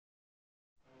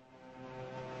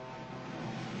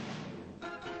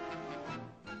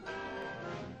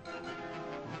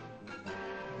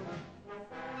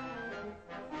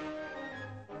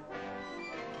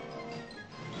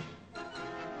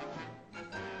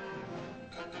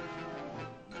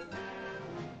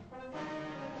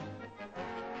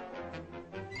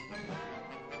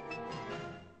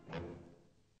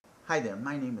Hi there,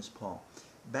 my name is Paul.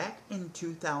 Back in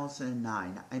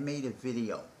 2009, I made a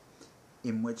video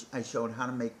in which I showed how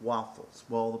to make waffles.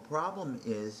 Well, the problem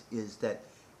is that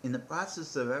in the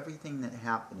process of everything that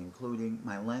happened, including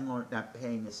my landlord not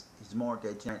paying his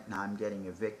mortgage and I'm getting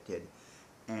evicted,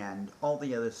 and all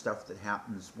the other stuff that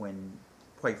happens when,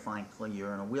 quite frankly,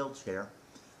 you're in a wheelchair,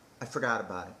 I forgot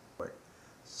about it.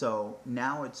 So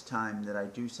now it's time that I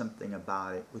do something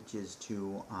about it, which is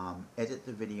to edit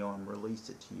the video and release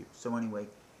it to you. So anyway,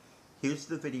 here's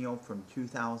the video from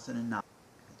 2009.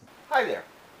 Hi there.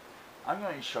 I'm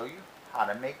going to show you how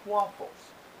to make waffles.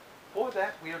 For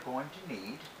that, we are going to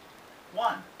need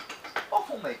 1.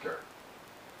 Waffle maker.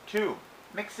 2.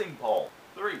 Mixing bowl.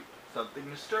 3. Something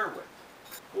to stir with.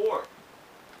 4.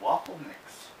 Waffle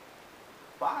mix.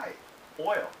 5.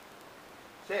 Oil.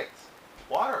 6.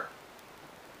 Water.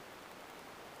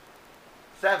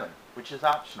 7, which is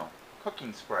optional,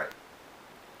 cooking spray.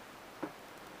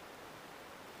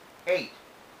 8,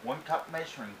 1 cup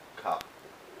measuring cup,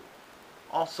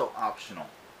 also optional,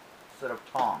 instead of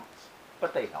tongs,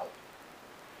 but they help.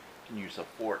 You can use a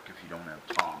fork if you don't have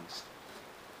tongs.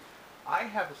 I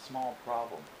have a small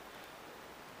problem.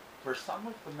 For some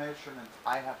of the measurements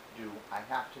I have to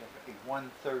have a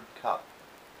 1/3 cup,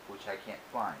 which I can't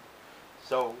find.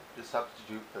 So, to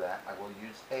substitute for that, I will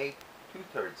use a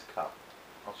 2/3 cup.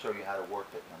 I'll show you how to work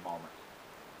it in a moment.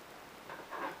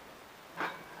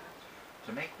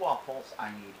 To make waffles,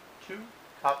 I need 2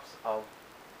 cups of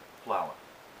flour.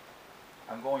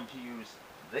 I'm going to use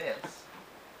this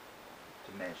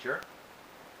to measure.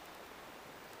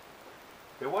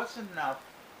 There wasn't enough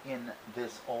in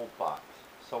this old box,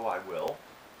 so I will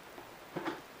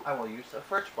use a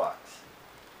fresh box.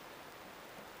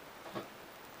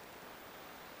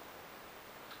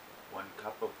 1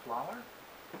 cup of flour.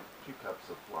 2 cups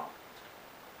of flour.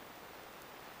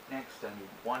 Next, I need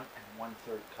 1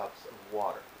 1/3 cups of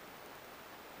water.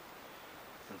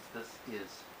 Since this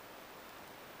is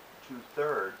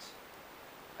 2/3,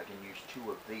 I can use 2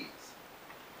 of these.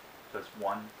 Because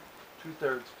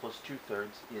 2/3 plus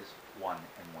 2/3 is 1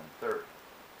 1/3.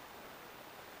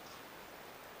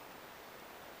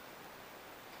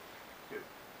 Good.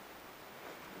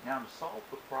 Now to solve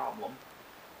the problem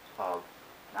of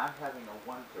not having a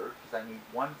 1/3, because I need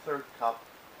 1/3 cup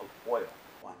of oil.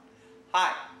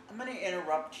 Hi, I'm going to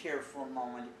interrupt here for a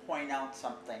moment to point out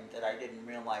something that I didn't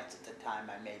realize at the time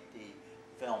I made the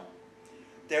film.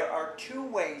 There are 2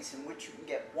 ways in which you can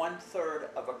get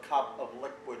 1/3 of a cup of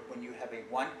liquid when you have a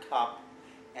 1 cup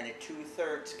and a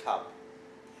 2/3 cup.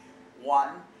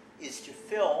 One is to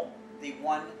fill the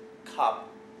 1 cup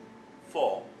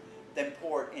full, then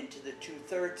pour it into the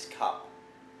 2/3 cup.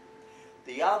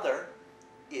 The other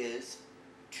is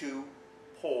to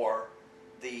pour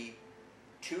the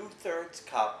 2/3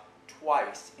 cup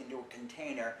twice into a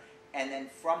container, and then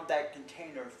from that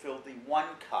container fill the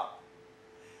 1 cup.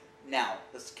 Now,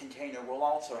 this container will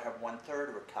also have 1/3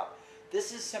 of a cup.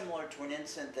 This is similar to an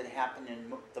incident that happened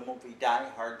in the movie Die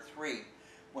Hard 3,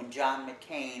 when John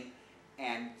McCain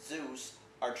and Zeus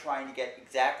are trying to get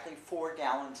exactly 4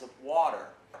 gallons of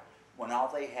water, when all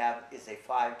they have is a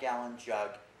 5-gallon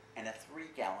jug and a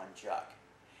 3-gallon jug.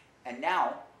 And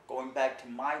now, going back to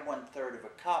my 1/3 of a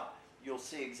cup, you'll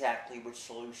see exactly which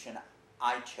solution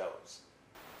I chose.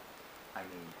 I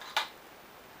need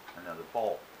another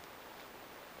bowl.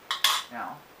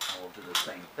 Now, I will do the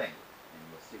same thing,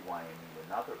 and you'll see why I need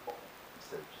another bowl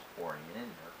instead of just pouring it in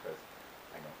there, because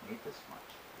I don't need this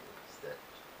much. It's that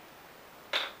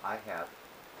I have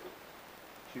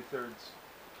 2/3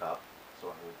 cup, so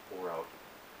I will pour out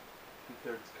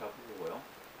 2/3 cup of oil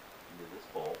into this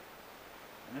bowl.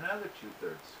 And another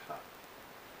 2/3 cup.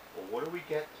 Well, what do we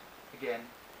get again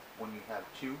when you have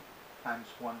 2 times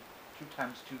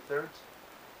 2/3?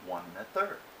 1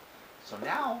 1/3. So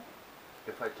now,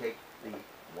 if I take the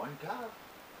 1 cup,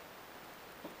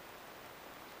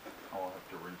 I'll have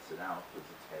to rinse it out because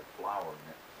it's had flour in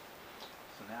it.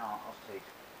 So now I'll take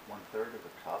 1/3 of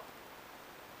a cup.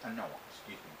 No,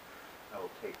 excuse me. I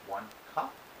will take 1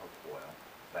 cup of oil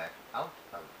back out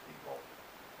of the bowl.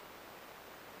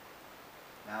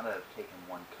 Now that I've taken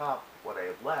 1 cup, what I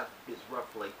have left is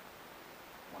roughly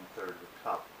 1/3 of a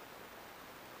cup.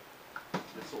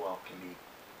 This oil can be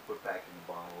put back in the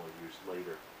bottle or used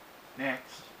later.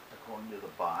 Next, according to the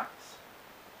box,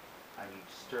 I need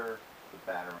to stir the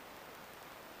batter.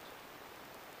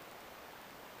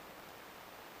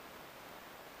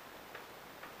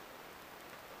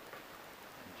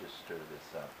 And just stir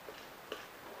this up.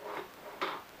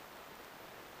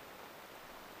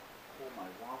 Pull my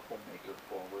waffle maker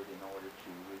forward in order to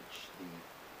reach the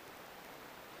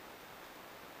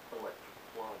electric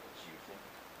plug it's using.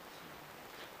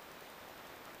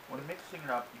 When mixing it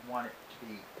up, you want it to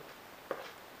be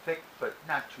thick, but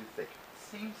not too thick. If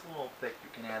it seems a little thick, you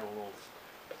can add a little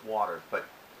water, but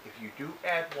if you do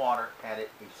add water, add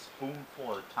it a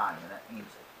spoonful at a time, and that means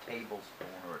a tablespoon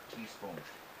or a teaspoon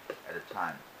at a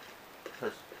time,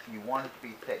 because you want it to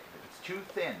be thick. If it's too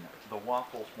thin, the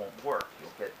waffles won't work.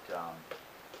 You'll get a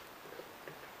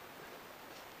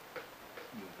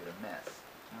mess.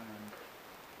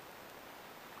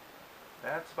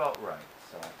 That's about right.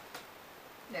 So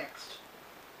next,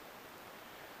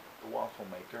 the waffle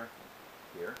maker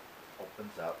here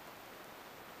opens up,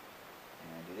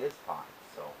 and it is hot,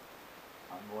 so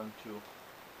I'm going to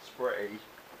spray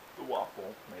the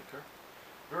waffle maker.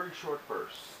 Very short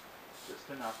bursts, just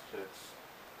enough to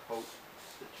coat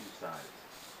the two sides.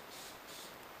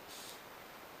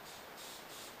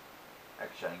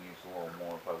 Actually, I can use a little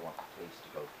more if I want the taste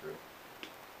to go through.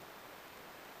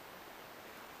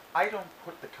 I don't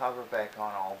put the cover back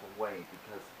on all the way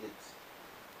because it's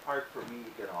hard for me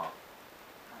to get off.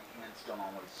 My hands don't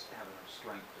always have enough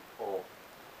strength to pull.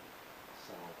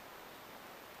 So,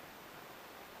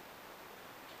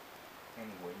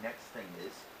 anyway, next thing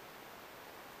is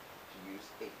to use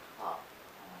a cup.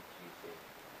 I like to use a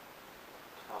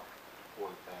cup to pour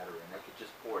the batter in. I could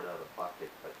just pour it out of a bucket,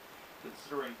 but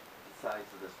considering the size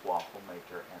of this waffle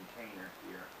maker and container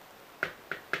here,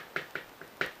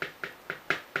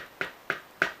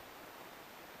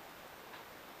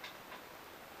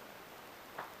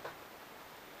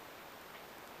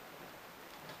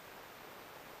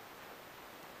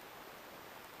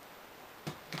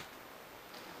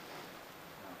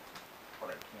 what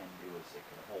I can do is I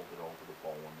can hold it over the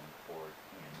bowl and then pour it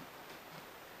in.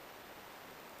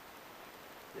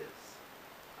 This.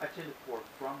 I tend to pour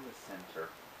from the center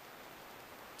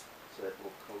so that it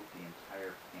will coat the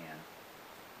entire pan.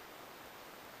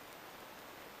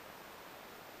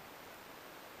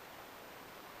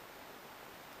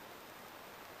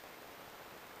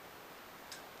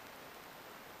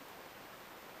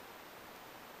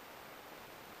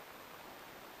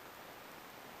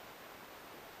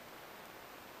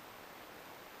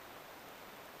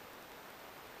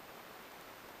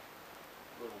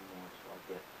 A little more so I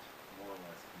get more or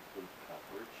less complete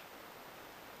coverage,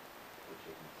 which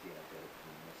you can see I got a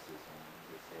few misses on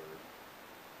this area.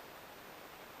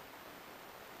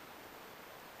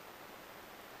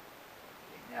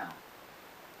 Okay, now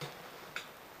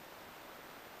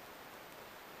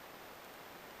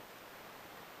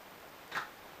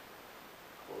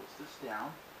close this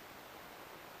down,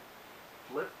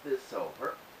 flip this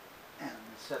over, and I'm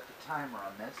going to set the timer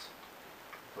on this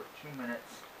for 2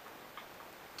 minutes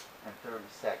and 30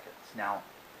 seconds. Now,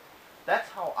 that's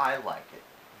how I like it.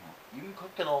 You can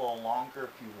cook it a little longer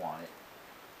if you want it.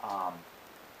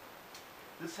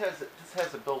 This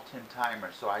has a built-in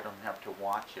timer, so I don't have to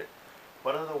watch it.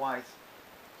 But otherwise,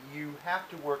 you have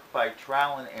to work by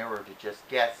trial and error to just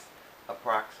guess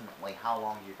approximately how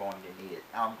long you're going to need it.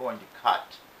 Now, I'm going to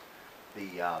cut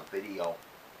the video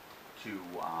to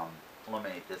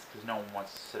eliminate this because no one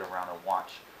wants to sit around and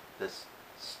watch this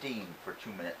steam for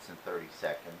 2 minutes and 30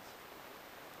 seconds.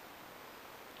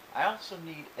 I also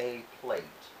need a plate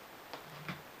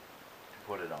to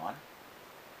put it on.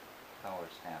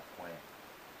 Power's halfway.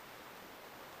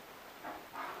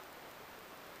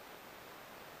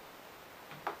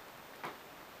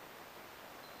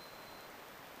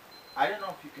 I don't know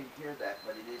if you can hear that,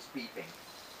 but it is beeping.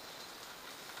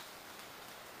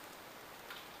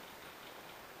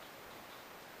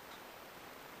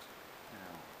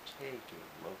 Now, take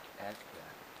a look at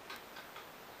that.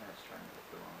 I was trying to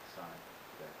get the wrong side.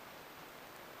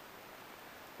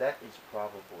 That is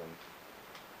probably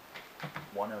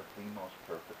one of the most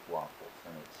perfect waffles,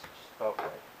 and it's just about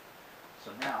right.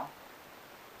 So now,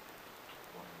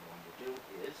 what I'm going to do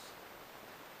is,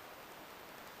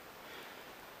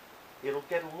 it'll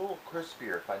get a little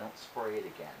crispier if I don't spray it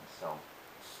again, so.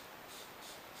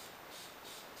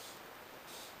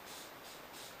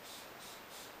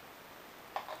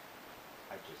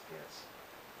 I just guess.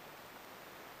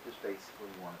 Just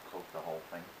basically want to coat the whole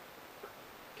thing.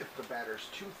 If the batter's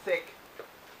too thick,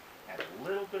 add a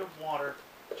little bit of water.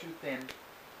 Too thin,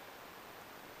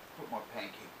 put more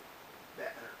pancake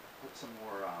batter. Put some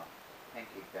more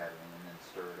pancake batter in and then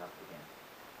stir it up again.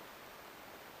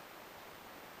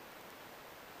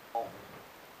 Oh.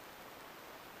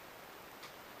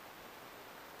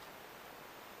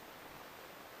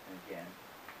 And again,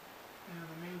 in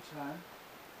the meantime,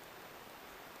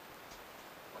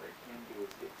 what I can do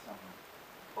is get some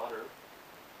butter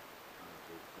out of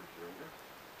the refrigerator.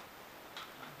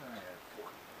 I'm going to add 4.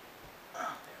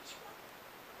 There's one.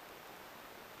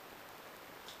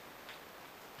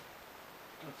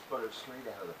 Let's butter straight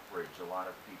out of the fridge. A lot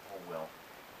of people will,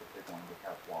 if they're going to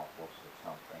have waffles or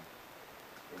something,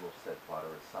 they will set butter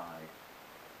aside.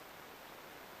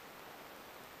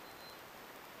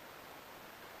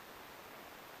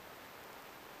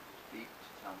 Beep to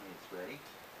tell me it's ready.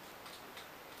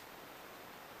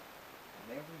 And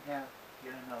there we have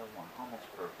yet another one, almost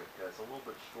perfect. It's a little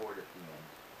bit short at the end.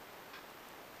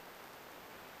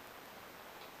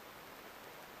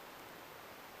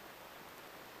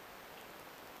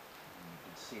 And you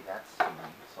can see that's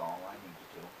steaming, so all I need to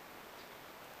do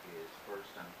is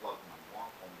first unplug my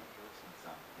waffle maker since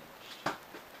I'm finished.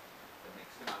 That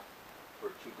makes enough for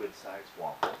 2 good-sized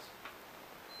waffles.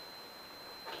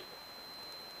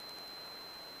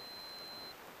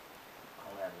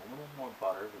 I'll add a little more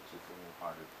butter, which is a little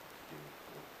harder to do.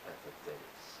 As I said,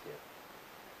 it's stiff.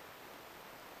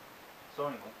 So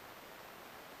anyway,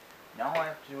 now all I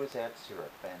have to do is add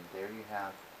syrup, and there you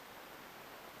have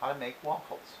how to make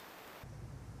waffles.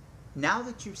 Now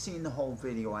that you've seen the whole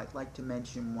video, I'd like to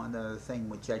mention one other thing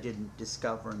which I didn't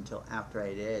discover until after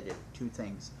I'd edited. 2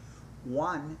 things.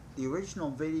 One, the original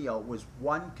video was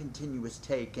one continuous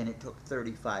take and it took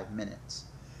 35 minutes.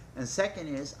 And second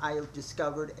is, I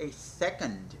discovered a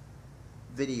second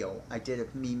video I did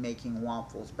of me making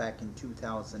waffles back in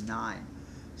 2009.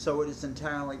 So it is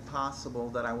entirely possible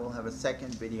that I will have a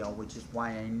second video, which is why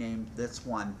I named this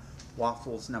one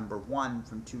Waffles number 1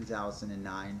 from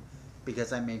 2009,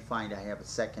 because I may find I have a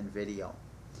second video.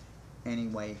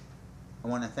 Anyway, I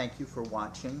want to thank you for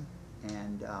watching,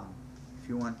 and if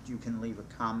you want, you can leave a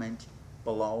comment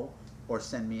below or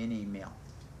send me an email.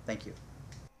 Thank you.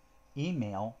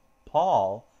 Email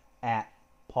Paul at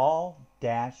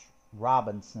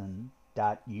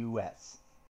paul-robinson.us.